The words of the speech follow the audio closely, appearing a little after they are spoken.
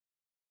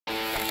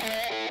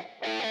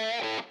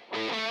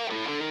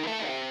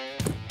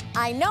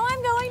I know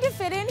I'm going to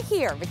fit in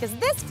here because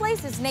this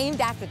place is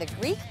named after the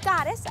Greek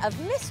goddess of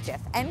mischief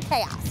and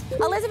chaos.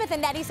 Elizabeth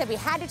and Nettie said we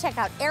had to check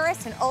out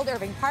Eris and Old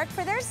Irving Park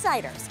for their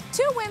ciders.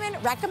 Two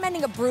women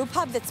recommending a brew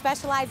pub that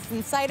specializes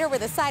in cider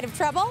with a side of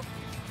trouble?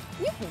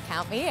 You can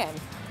count me in.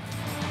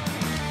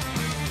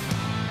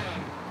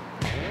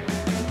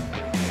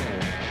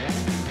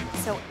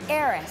 So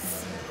Eris,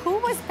 who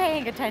was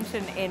paying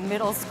attention in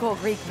middle school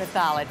Greek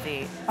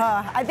mythology?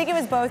 I think it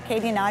was both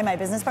Katie and I, my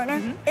business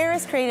partner.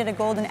 Eris created a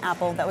golden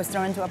apple that was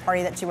thrown into a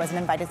party that she wasn't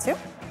invited to.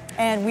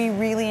 And we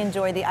really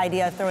enjoyed the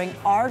idea of throwing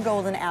our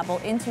golden apple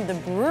into the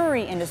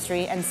brewery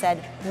industry and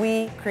said,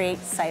 we create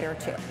cider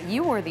too.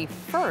 You were the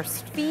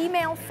first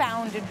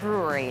female-founded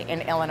brewery in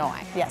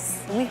Illinois.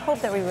 Yes, we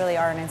hope that we really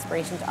are an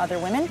inspiration to other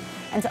women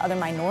and to other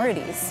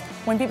minorities.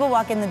 When people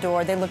walk in the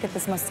door, they look at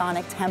this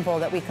Masonic temple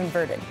that we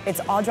converted. It's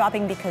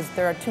jaw-dropping because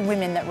there are two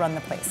women that run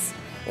the place.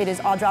 It is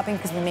jaw-dropping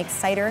because we make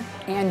cider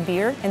and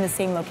beer in the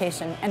same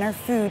location, and our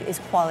food is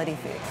quality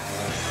food.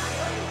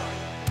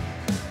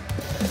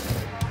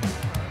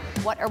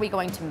 What are we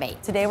going to make?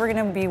 Today we're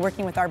going to be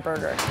working with our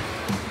burger.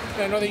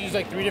 I know they use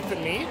like 3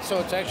 different meats, so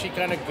it's actually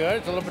kind of good.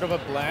 It's a little bit of a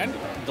blend.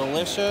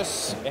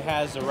 Delicious. It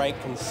has the right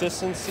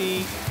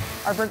consistency.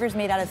 Our burger's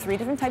made out of 3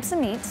 different types of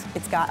meat.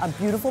 It's got a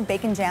beautiful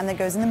bacon jam that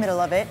goes in the middle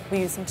of it.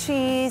 We use some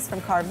cheese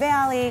from Carr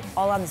Valley,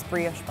 all on this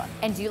brioche bun.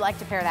 And do you like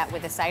to pair that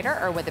with a cider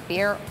or with a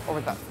beer or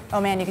with both? Oh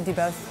man, you can do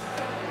both.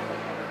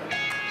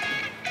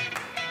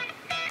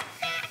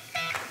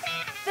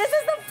 This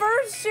is the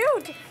first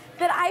shoot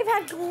that I've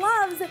had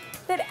gloves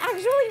that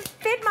actually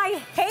fit my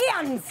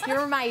hands.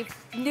 You're my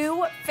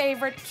new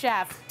favorite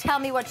chef. Tell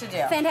me what to do.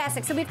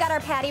 Fantastic. So we've got our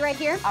patty right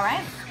here. All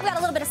right. We've got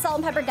a little bit of salt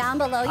and pepper down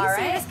below you. All So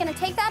right. you're just gonna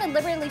take that and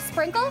liberally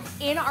sprinkle.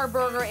 In our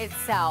burger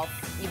itself,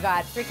 you've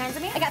got 3 kinds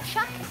of meat? I got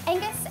chuck,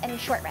 Angus, and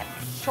short rib.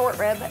 Short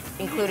rib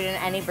included in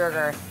any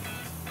burger.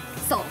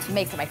 Salt.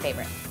 Makes it my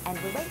favorite. And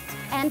we wait.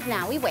 And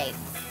now we wait.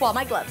 While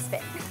my gloves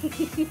fit.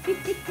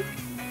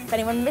 If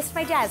anyone missed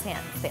my jazz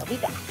hands, they'll be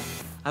back.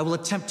 I will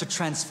attempt to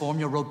transform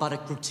your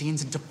robotic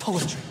routines into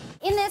poetry.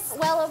 In this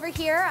well over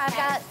here, I've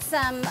got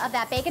some of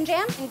that bacon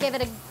jam and give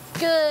it a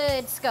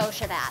good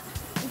skosh of that.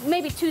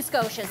 Maybe 2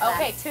 skoshes.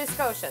 Okay, 2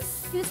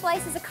 skoshes. 2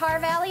 slices of Carr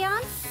Valley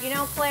on. You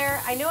know, Claire,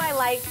 I knew I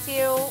liked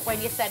you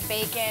when you said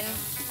bacon,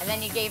 and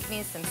then you gave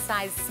me some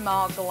size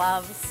small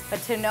gloves.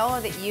 But to know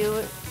that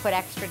you put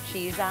extra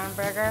cheese on a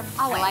burger,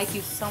 Always. I like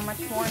you so much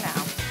more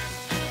now.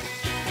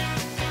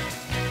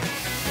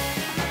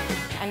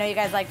 I know you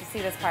guys like to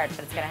see this part, but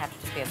it's gonna have to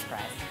just be a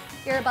surprise.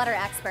 You're a butter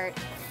expert.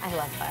 I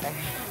love butter.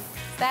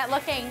 Is that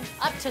looking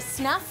up to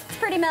snuff? It's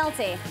pretty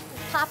melty.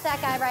 Pop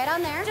that guy right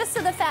on there, just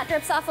so the fat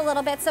drips off a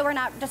little bit so we're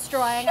not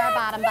destroying our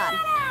bottom bun.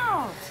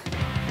 Out.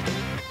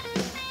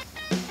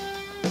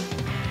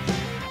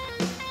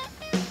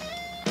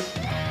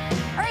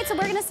 All right, so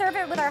we're gonna serve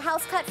it with our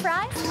house-cut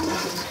fries.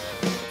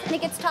 And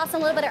it gets tossed in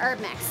a little bit of herb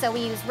mix. So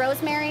we use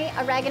rosemary,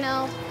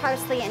 oregano,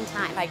 parsley, and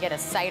thyme. If I get a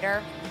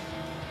cider,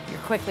 you're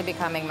quickly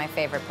becoming my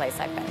favorite place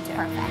I've been to.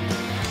 Perfect.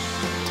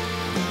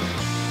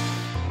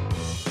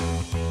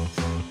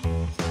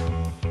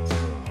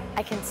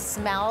 I can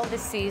smell the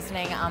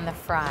seasoning on the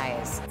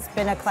fries. It's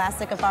been a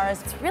classic of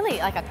ours. It's really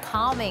like a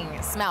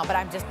calming smell, but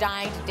I'm just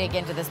dying to dig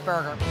into this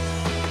burger.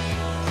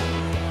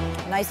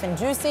 Nice and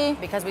juicy.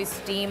 Because we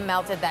steam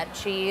melted that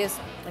cheese,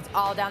 it's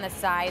all down the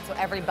side, so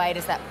every bite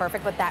is that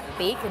perfect with that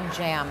bacon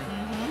jam.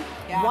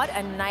 Yeah. What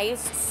a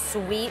nice,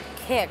 sweet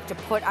kick to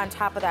put on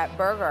top of that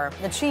burger.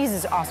 The cheese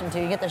is awesome too.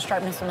 You get the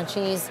sharpness from the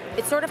cheese.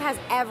 It sort of has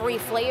every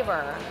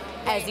flavor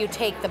as you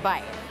take the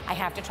bite. I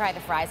have to try the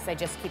fries because I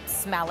just keep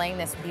smelling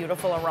this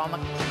beautiful aroma.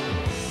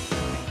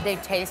 They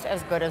taste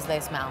as good as they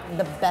smell.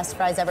 The best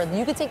fries ever.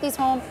 You could take these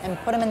home and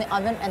put them in the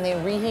oven and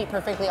they reheat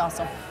perfectly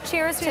also.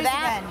 Cheers to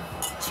that.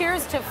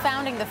 Cheers to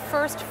founding the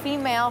first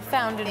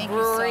female-founded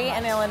brewery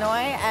in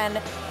Illinois,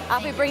 and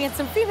I'll be bringing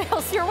some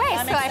females your way,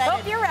 so I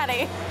hope you're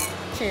ready.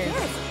 Cheers.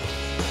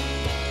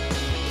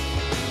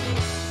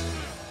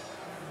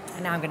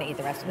 And now I'm gonna eat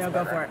the rest of this No,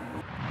 go burger.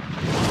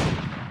 for it.